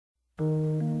This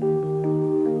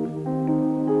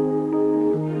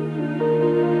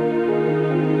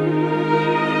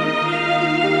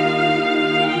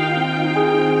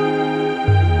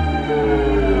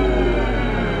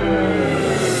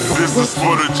is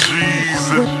for the G's.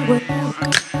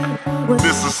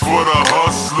 This is for the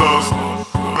hustlers.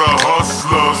 The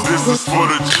hustlers. This is for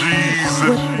the G's.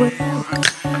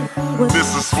 This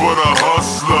is for the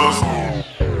hustlers.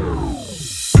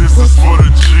 This is for the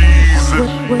G's.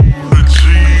 The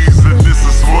G's. This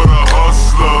is for the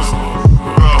hustlers.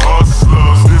 The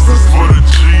hustlers. This is for the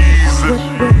G's.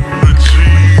 The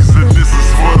G's. This is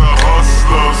for the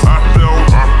hustlers.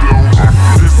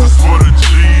 This is for the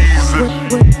G's.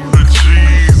 The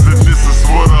G's. This is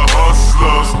for the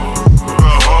hustlers.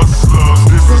 The hustlers.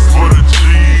 This is for the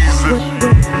G's.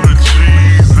 The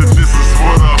G's. This is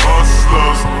for the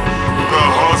hustlers. The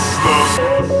hustlers.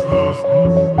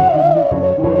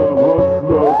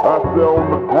 I feel on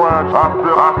the grind. I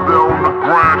feel on the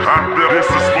grind. This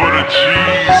is for the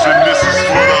G's and this is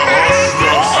for the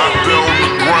hustlers. I feel on the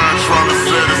grind trying to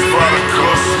satisfy the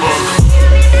customers.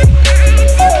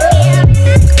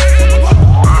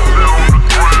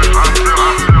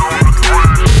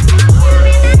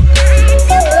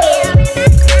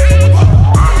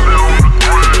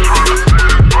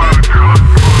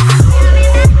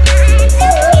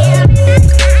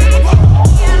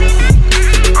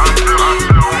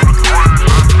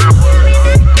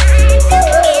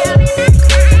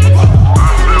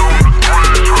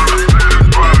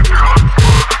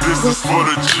 This is for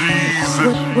the G's.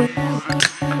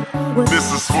 This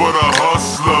is for the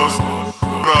hustlers.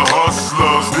 The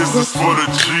hustlers. This is for the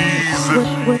G's.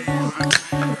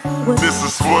 This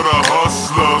is for the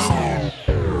hustlers.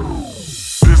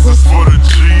 This is for the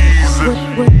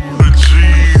G's.